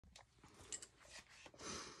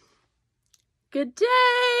Good day.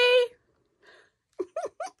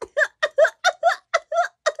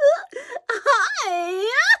 Hi.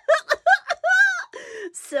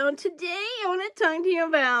 So today I want to talk to you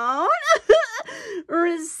about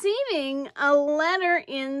receiving a letter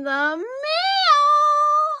in the mail.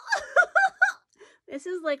 This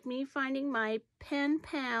is like me finding my pen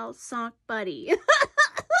pal sock buddy.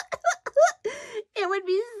 It would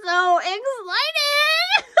be so exciting.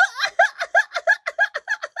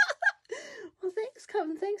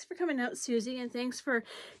 Well, thanks for coming out, Susie, and thanks for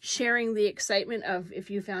sharing the excitement of if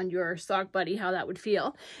you found your sock buddy, how that would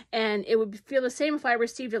feel. And it would feel the same if I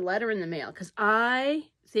received a letter in the mail, because I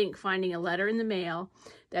think finding a letter in the mail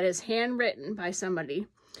that is handwritten by somebody,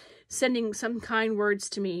 sending some kind words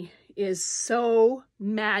to me, is so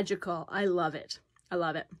magical. I love it. I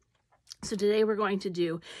love it. So today we're going to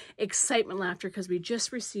do excitement laughter because we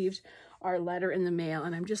just received our letter in the mail,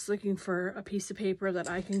 and I'm just looking for a piece of paper that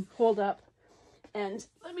I can hold up. And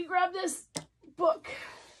let me grab this book.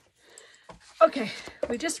 Okay,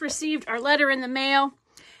 we just received our letter in the mail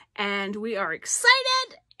and we are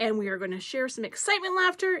excited, and we are going to share some excitement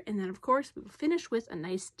laughter, and then of course we will finish with a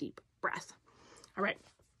nice deep breath. All right.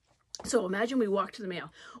 So imagine we walk to the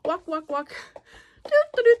mail. Walk, walk, walk. Do,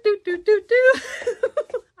 do, do, do, do, do.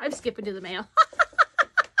 I'm skipping to the mail.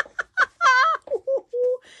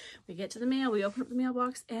 We get to the mail, we open up the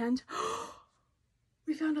mailbox, and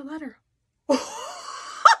we found a letter.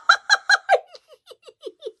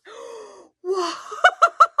 Whoa.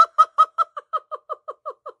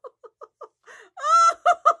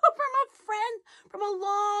 From a friend from a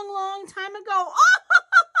long, long time ago.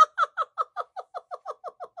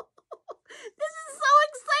 This is so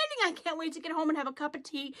exciting. I can't wait to get home and have a cup of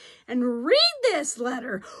tea and read this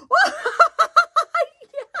letter.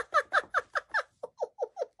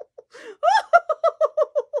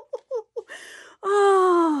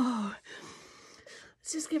 Oh,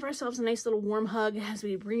 let's just give ourselves a nice little warm hug as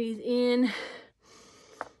we breathe in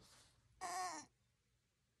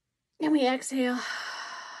and we exhale.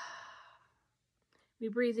 We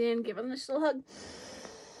breathe in, give them this little hug,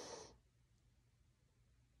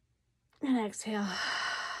 and exhale.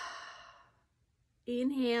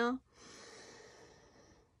 Inhale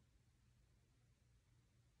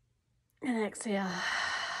and exhale.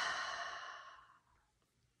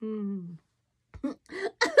 I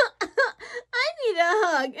need a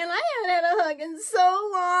hug, and I haven't had a hug in so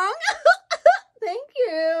long. Thank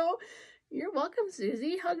you. You're welcome,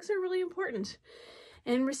 Susie. Hugs are really important.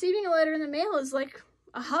 And receiving a letter in the mail is like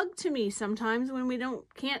a hug to me sometimes when we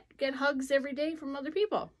can't get hugs every day from other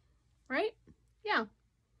people, right? Yeah.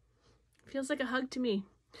 Feels like a hug to me.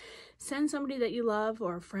 Send somebody that you love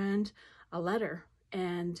or a friend a letter,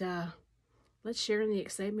 and let's share in the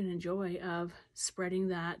excitement and joy of spreading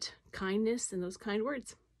that kindness and those kind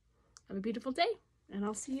words. Have a beautiful day, and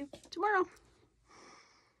I'll see you tomorrow.